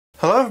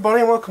Hello everybody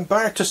and welcome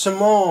back to some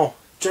more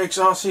Jake's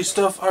RC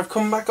stuff. I've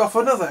come back off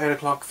another 8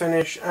 o'clock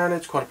finish and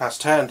it's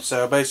 10:15,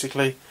 so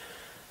basically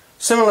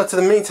similar to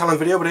the Mini Talon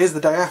video, but it is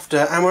the day after,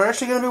 and we're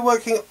actually going to be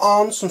working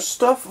on some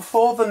stuff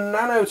for the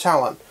Nano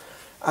Talon.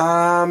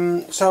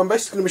 So I'm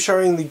basically going to be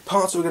showing the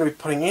parts that we're going to be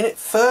putting in it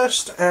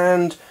first,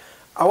 and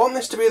I want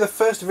this to be the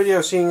first video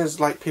seeing as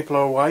like people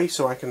are away,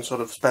 so I can sort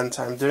of spend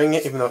time doing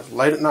it even though it's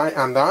late at night,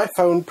 and the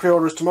iPhone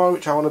pre-order is tomorrow,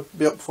 which I want to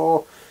be up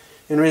for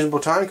in reasonable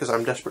time because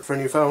I'm desperate for a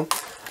new phone.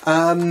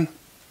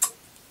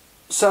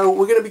 So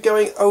we're going to be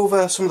going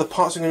over some of the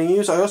parts I'm going to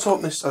use. I also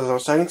want this, as I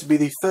was saying, to be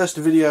the first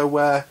video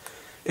where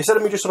instead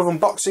of me just sort of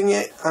unboxing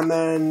it and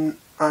then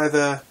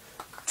either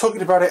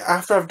talking about it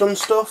after I've done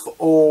stuff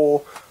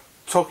or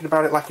talking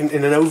about it like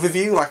in an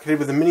overview like I did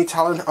with the Mini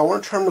Talon, I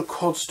want to try and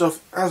record stuff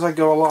as I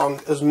go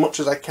along as much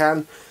as I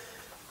can.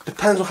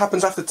 Depends what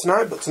happens after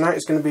tonight, but tonight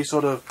is going to be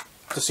sort of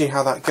to see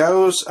how that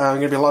goes.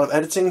 Going to be a lot of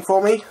editing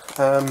for me,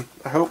 I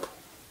hope.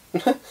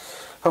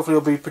 Hopefully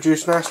it'll be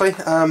produced nicely,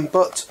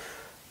 but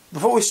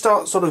before we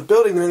start sort of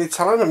building the Mini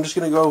Talon, I'm just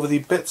going to go over the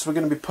bits we're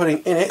going to be putting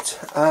in it.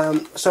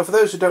 So for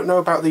those who don't know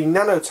about the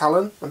Nano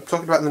Talon, I'm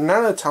talking about the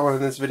Nano Talon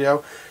in this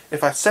video.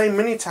 If I say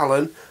Mini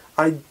Talon,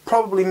 I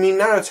probably mean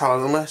Nano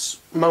Talon, unless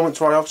moments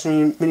where I obviously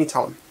mean Mini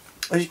Talon.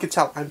 As you can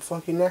tell, I'm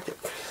fucking knackered.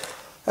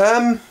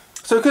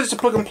 So because it's a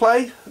plug and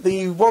play,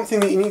 the one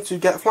thing that you need to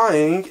get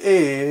flying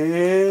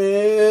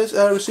is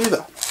a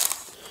receiver.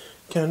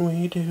 Can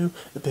we do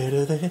a bit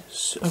of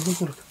this? Oh,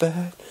 look at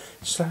that.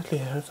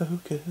 Slightly out of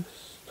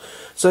focus.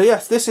 So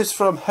yes, this is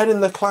from Head in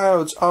the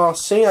Clouds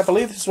RC. I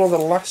believe this is one of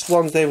the last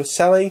ones they were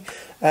selling.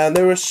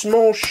 They were a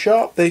small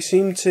shop. They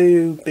seem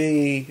to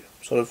be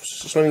sort of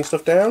slimming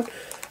stuff down.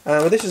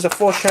 This is a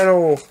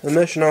 4-channel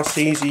Immersion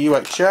RC Easy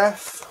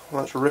UHF.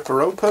 Let's rip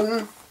her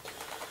open.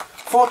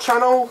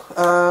 4-channel,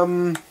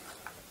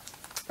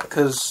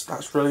 because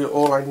that's really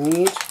all I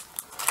need.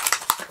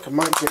 I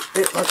might get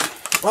it like...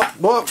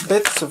 Oh,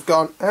 bits have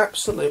gone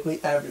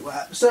absolutely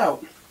everywhere.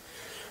 So,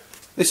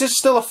 this is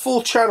still a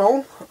full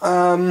channel,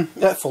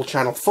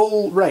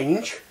 full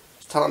range.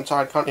 Tell I'm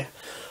tired, can't you?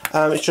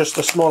 It's just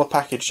a smaller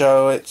package,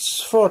 so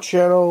it's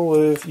 4-channel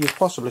with, you've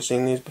possibly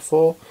seen these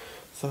before,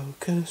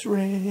 focus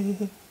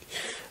ring.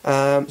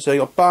 So you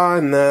got bar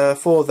in there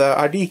for the,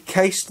 I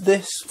decased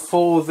this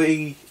for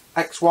the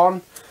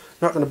X1,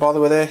 not going to bother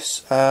with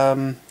this.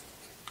 But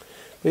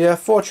yeah,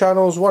 4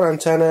 channels, 1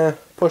 antenna,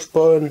 push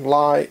button,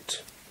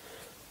 light,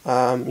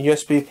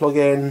 USB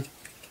plug-in.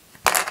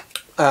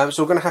 So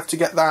we're going to have to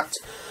get that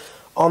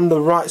on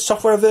the right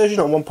software version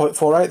on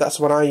 1.48. That's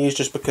the one I use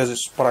just because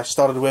it's what I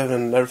started with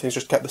and everything's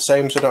just kept the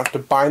same, so I don't have to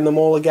bind them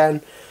all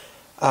again.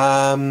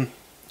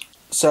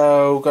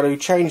 So got to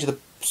change the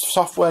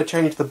software,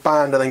 change the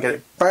band, and then get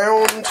it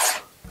bound.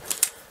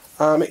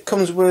 It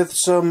comes with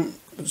some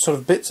sort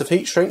of bits of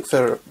heat shrink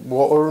for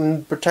water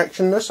and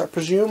protectionness, I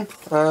presume.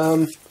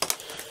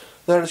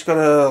 Then it's got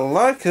a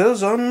like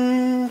us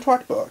on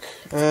Twatbook,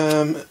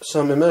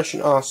 some Immersion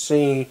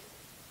RC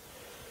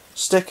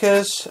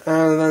stickers,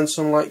 and then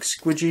some like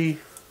squidgy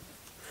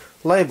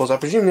labels. I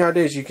presume the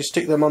idea is you can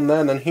stick them on there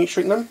and then heat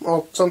shrink them,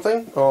 or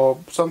something.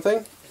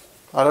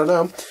 I don't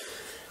know.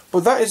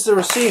 But that is the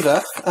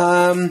receiver.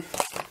 Now,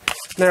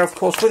 of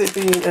course, with it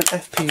being an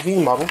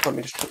FPV model, let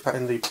me just put that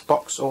in the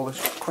box. All this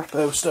crap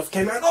stuff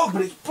came out. Oh,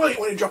 but it's brilliant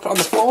when you drop it on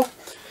the floor.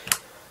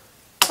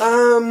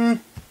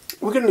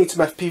 We're going to need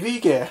some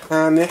Fpv gear,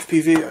 and the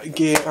Fpv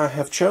gear I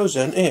have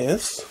chosen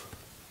is,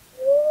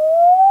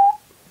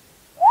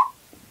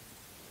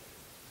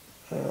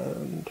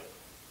 and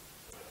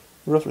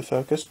roughly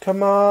focused,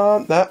 come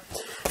on, that.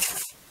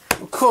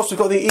 Of course we've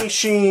got the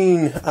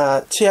Eachine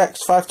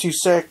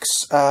TX526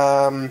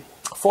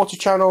 40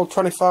 channel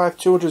 25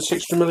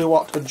 260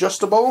 milliwatt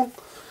adjustable.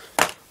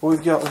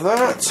 We've got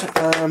that.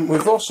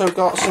 We've also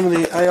got some of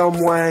the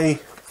Aomway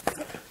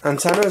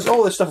antennas.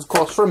 All this stuff, of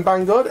course, from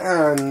Banggood,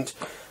 and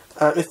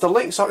if the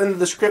links are in the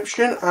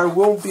description, I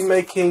will be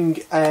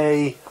making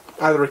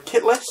either a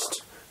kit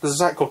list, there's a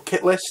site called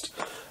Kit List,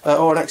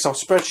 or an Excel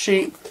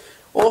spreadsheet.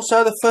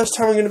 Also, the first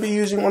time I'm going to be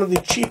using one of the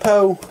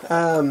cheapo,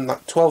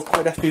 like 12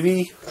 quid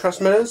FPV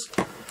transmitters,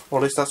 or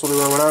at least that's what they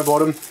were when I bought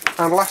them.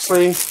 And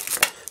lastly,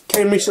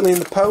 came recently in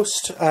the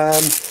post,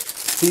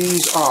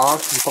 these are,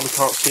 you probably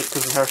can't see it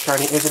because of how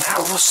shiny it is and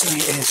how rustly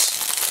it is.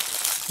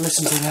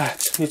 Listen to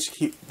that, I need to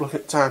keep looking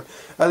at the time.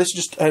 This is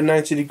just a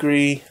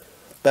 90-degree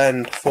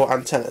bend for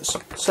antennas.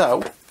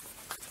 So,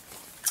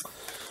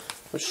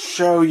 let's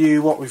show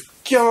you what we've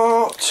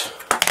got.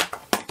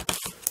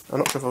 I'm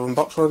not sure if I've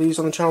unboxed one of these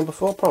on the channel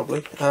before,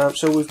 probably.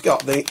 So we've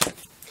got the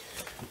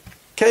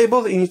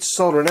cable that you need to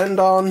solder an end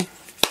on.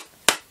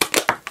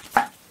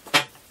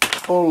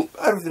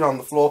 Everything on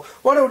the floor.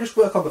 Why don't we just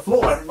work on the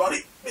floor,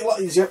 everybody? Be a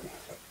lot easier.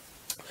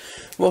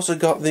 We've also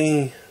got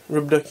the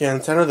rubber ducky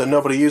antenna that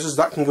nobody uses.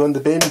 That can go in the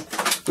bin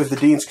with the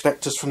Dean's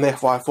connectors from the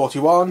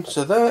FY41.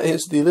 So there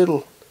is the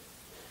little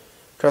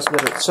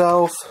transmitter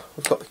itself.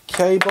 We've got the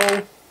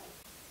cable.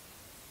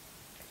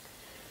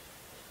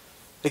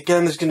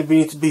 Again, there's going to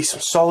need to be some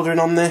soldering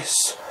on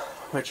this,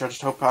 which I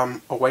just hope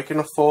I'm awake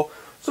enough for.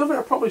 Something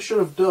I probably should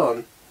have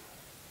done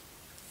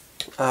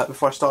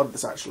before I started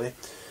this actually,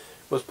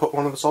 was put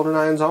one of the soldering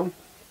irons on.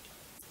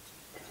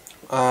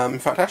 In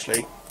fact,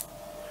 actually,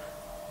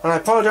 and I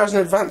apologise in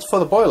advance for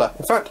the boiler.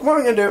 In fact, what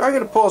I'm going to do, I'm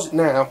going to pause it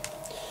now.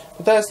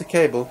 But there's the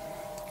cable.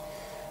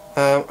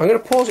 I'm going to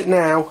pause it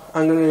now.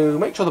 I'm going to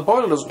make sure the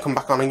boiler doesn't come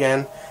back on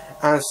again,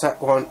 and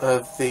set one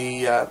of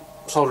the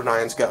soldering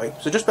irons going.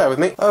 So just bear with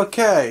me.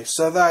 Okay,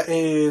 so that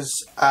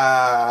is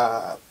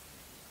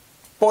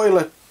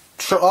boiler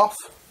shut off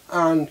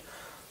and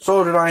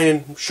soldering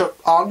iron shut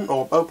on,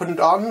 or opened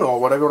on, or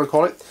whatever you want to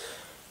call it.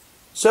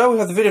 So we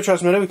have the video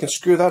transmitter, we can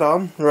screw that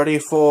on, ready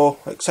for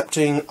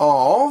accepting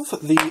of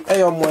the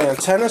AOM-way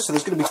antenna. So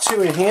there's going to be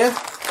two in here.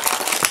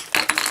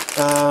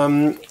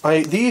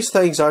 These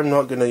things I'm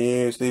not going to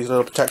use, these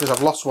little protectors.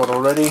 I've lost one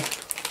already.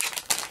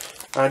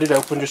 I did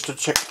open just to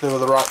check they were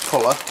the right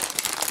colour.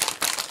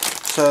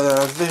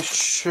 So this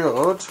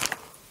should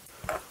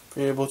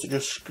be able to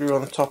just screw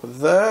on the top of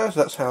there. So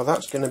that's how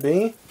that's going to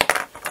be,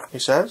 he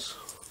says.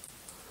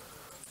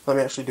 Let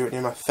me actually do it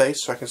near my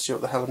face so I can see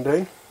what the hell I'm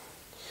doing.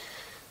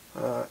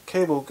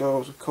 Cable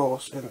goes, of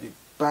course, in the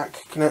back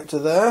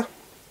connector there,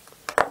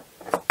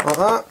 like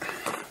that.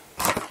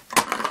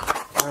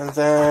 And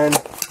then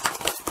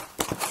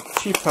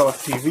cheap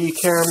Fpv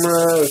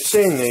camera. We've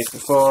seen these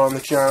before on the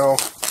channel.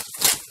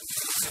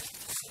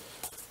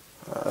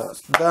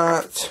 That's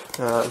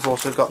that. We've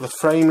also got the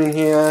frame in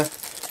here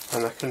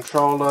and the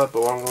controller,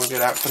 but what I'm going to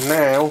get out for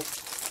now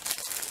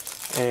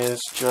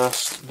is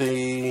just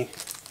the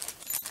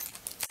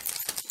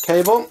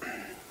cable.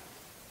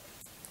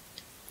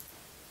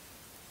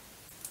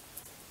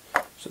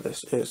 So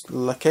this is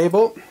the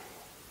cable.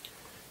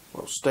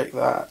 We'll stick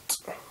that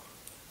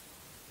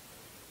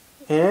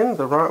in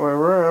the right way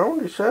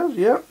around, he says,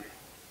 yep.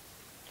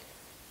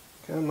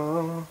 Come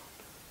on.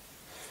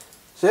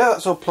 So yeah,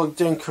 that's all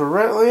plugged in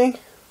correctly.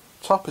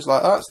 Top is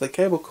like that, so the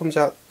cable comes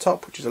out the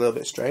top, which is a little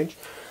bit strange.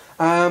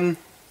 But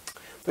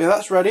yeah,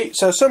 that's ready.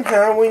 So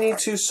somehow we need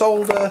to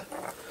solder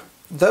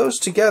those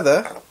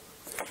together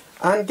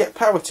and get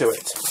power to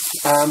it.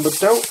 But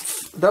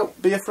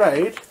don't be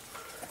afraid.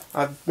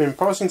 I've been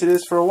promising to do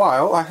this for a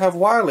while. I have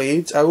wire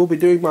leads. I will be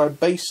doing my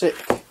basic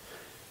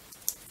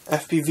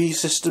FPV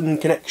system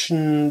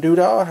connection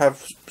doodah. I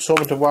have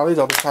assortment of wire leads.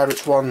 I'll decide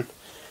which one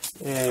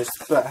is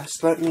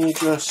best. Let me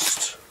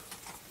just...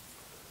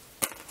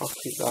 I'll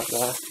keep that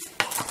there.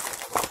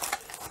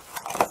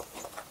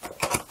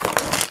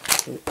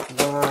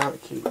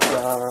 Keep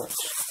that.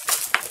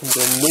 And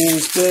then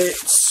these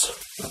bits.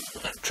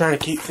 Trying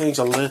to keep things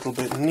a little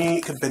bit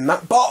neat. Could have been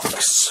that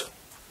box.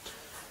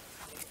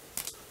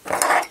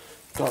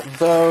 Got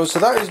those. So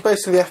that is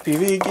basically the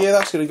FPV gear.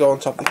 That's going to go on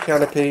top of the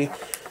canopy.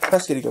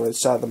 That's going to go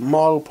inside the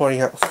model,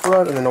 pointing out the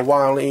front, and then a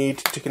wire lead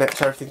to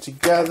connect everything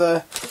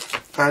together.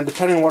 And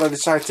depending on what I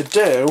decide to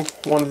do,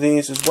 one of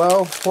these as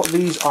well. What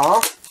these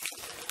are,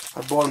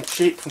 I bought them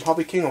cheap from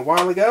Hobby King a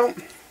while ago.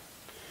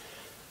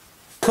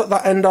 Cut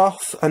that end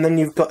off, and then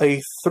you've got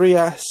a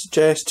 3S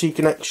JST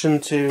connection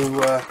to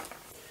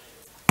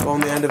go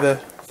on the end of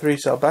a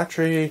 3-cell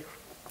battery,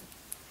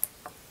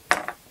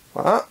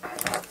 like that.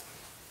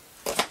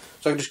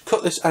 So I can just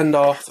cut this end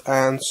off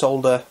and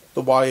solder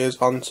the wires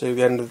onto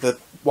the end of the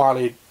wire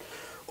lead,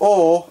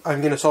 or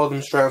I'm going to solder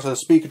them straight onto the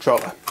speaker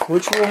controller,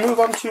 which we'll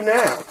move on to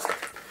now.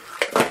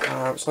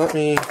 So let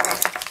me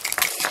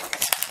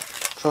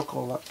chuck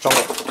all that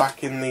junk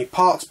back in the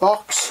parts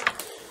box.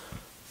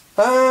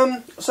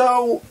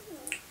 So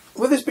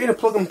with this being a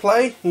plug and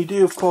play, you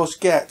do of course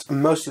get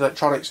most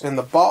electronics in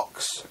the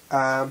box.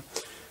 Well,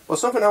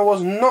 something I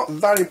was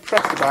not that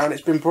impressed about, and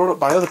it's been brought up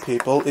by other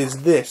people,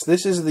 is this.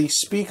 This is the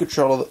speaker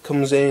controller that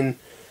comes in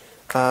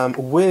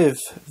with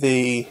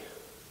the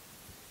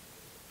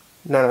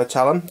Nano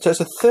Talon. So it's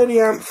a 30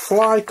 amp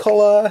fly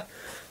color,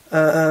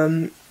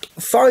 5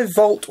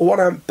 volt 1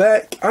 amp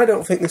BEC. I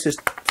don't think this is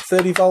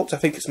 30 volts, I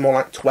think it's more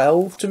like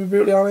 12 to be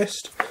brutally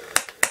honest.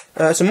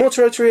 It's a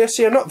multi-rotary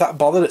ESC. I'm not that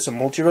bothered it's a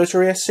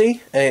multi-rotary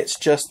ESC. It's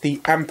just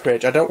the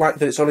amperage. I don't like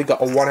that it's only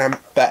got a 1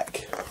 amp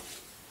BEC.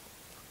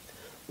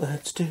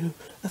 Let's do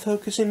a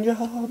focusing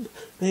job.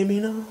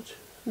 Maybe not.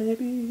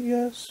 Maybe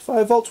yes.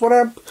 5 volts, 1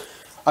 amp.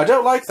 I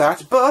don't like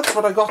that, but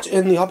what I got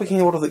in the Hobby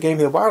King order that gave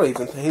me the wire leads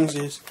and things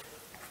is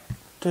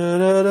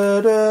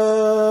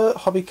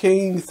Hobby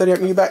King 30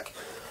 amp UBEC.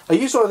 I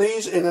used one of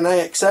these in an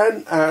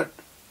AXN.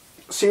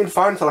 Seemed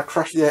fine until I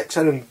crashed the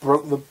AXN and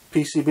broke the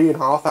PCB in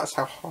half. That's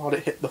how hard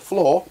it hit the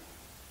floor.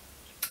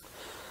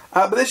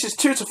 But this is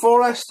 2 to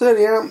 4S,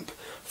 30 amp,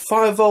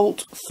 5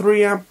 volt,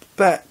 3 amp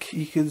BEC.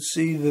 You can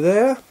see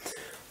there.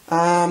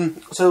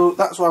 So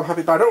that's what I'm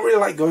happy about. I don't really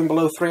like going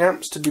below 3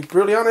 amps, to be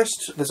brutally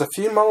honest. There's a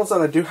few models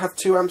that I do have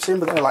 2 amps in,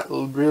 but they're like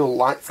real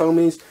light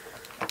foamies.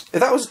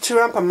 If that was a 2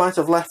 amp, I might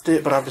have left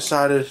it, but I've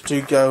decided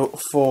to go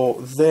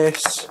for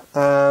this.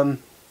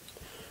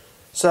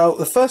 So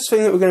the first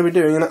thing that we're going to be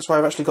doing, and that's why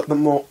I've actually got the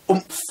more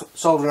oomph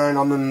soldering iron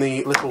on than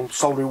the little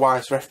soldering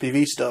wires for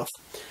FPV stuff,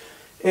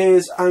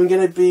 is I'm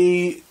going to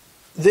be...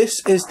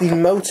 This is the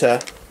motor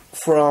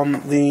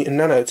from the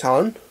Nano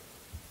Talon.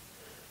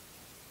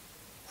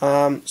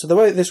 So the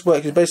way this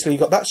works is basically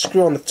you've got that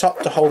screw on the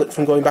top to hold it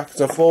from going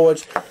backwards and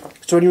forwards.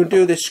 So when you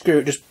do this screw,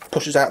 it just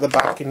pushes out the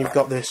back and you've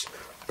got this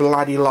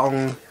bloody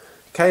long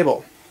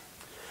cable.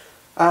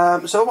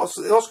 So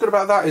what's good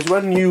about that is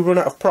when you run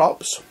out of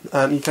props,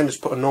 you can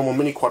just put a normal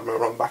mini quad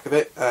motor on the back of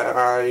it.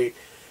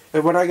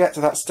 When I get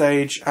to that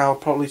stage, I'll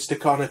probably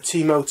stick on a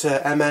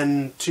T-Motor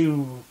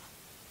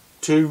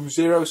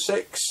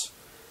MN2206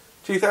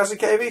 2000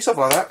 kV,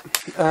 something like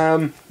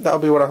that. That'll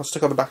be what I'll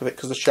stick on the back of it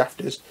because the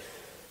shaft is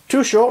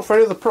too short for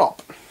any other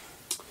prop.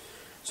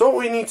 So what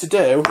we need to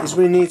do is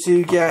we need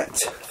to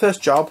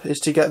first job is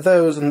to get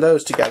those and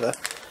those together.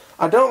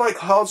 I don't like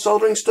hard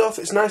soldering stuff.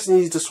 It's nice and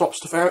easy to swap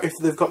stuff out if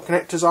they've got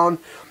connectors on.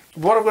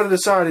 What I've got to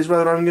decide is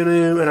whether I'm going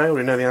to, and I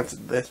already know the answer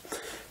to this,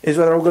 is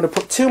whether I'm going to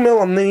put 2mm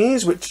on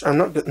these, which I'm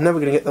never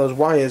going to get those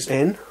wires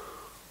in,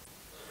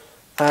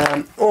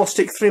 or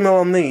stick 3mm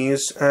on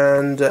these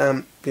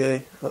and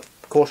be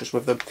cautious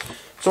with them.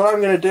 So what I'm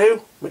going to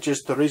do, which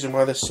is the reason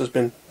why this has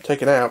been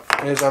taken out,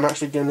 is I'm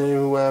actually going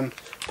to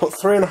put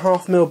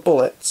 3.5mm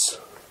bullets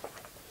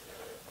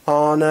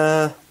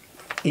on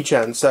each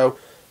end. So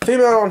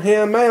female on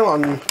here, male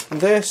on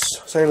this,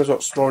 same as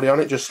what's already on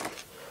it, just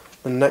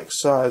the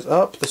next size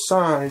up. The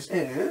size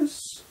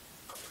is,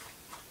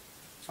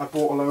 I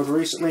bought a load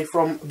recently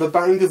from the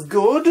Bang of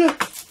Good.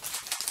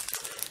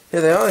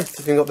 Here they are, they've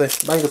even got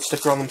the Bang of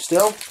sticker on them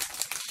still.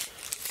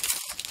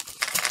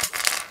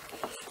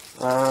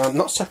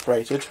 Not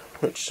separated,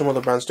 which some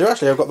other brands do.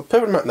 Actually, I've got the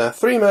pyramid map there.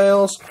 3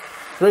 males,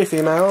 3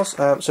 females.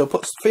 So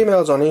put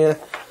females on here,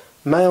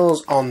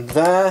 males on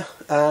there.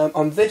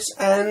 On this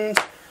end,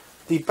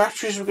 the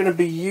batteries we're going to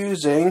be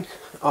using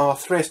are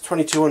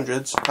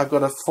 3S2200s. I've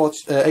got a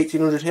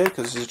 1800 here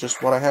because this is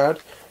just what I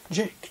had.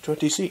 Jake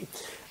 20C.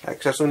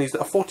 Because some of these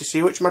that are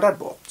 40C, which my dad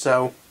bought.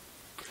 So,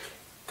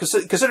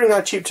 considering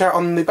I cheaped out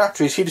on the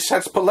batteries, he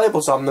decided to put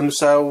labels on them.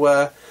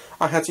 So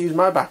I had to use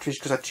my batteries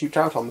because I cheaped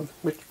out on them.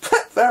 Which,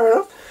 fair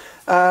enough.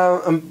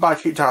 And by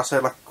cheaped out, I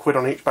said like £1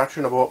 on each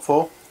battery, and I bought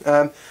 4.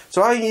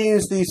 So I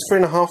use these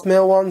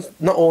 3.5mm ones.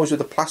 Not always with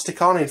the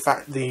plastic on. In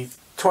fact, the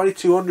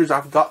 2200s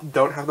I've got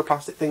don't have the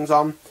plastic things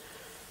on.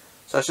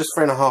 So it's just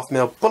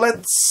 3.5mm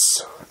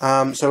bullets.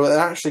 So they're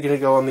actually going to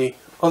go on the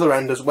other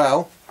end as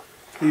well.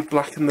 The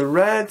black and the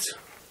red.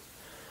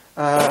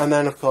 And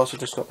then of course I've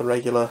just got the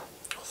regular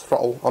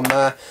throttle on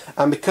there.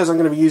 And because I'm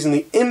going to be using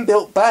the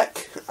inbuilt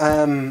back,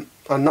 I'm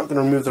not going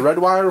to remove the red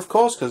wire, of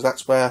course, because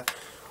that's where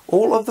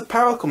all of the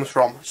power comes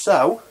from.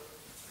 So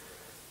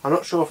I'm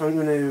not sure if I'm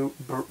going to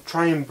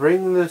try and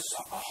bring this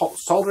hot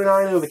soldering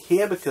iron over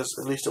here, because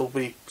at least it'll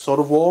be sort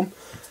of warm,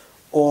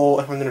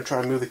 or if I'm going to try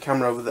and move the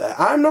camera over there.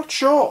 I'm not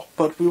sure,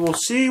 but we will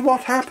see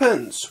what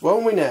happens,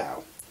 won't we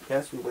now?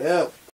 Yes, we will.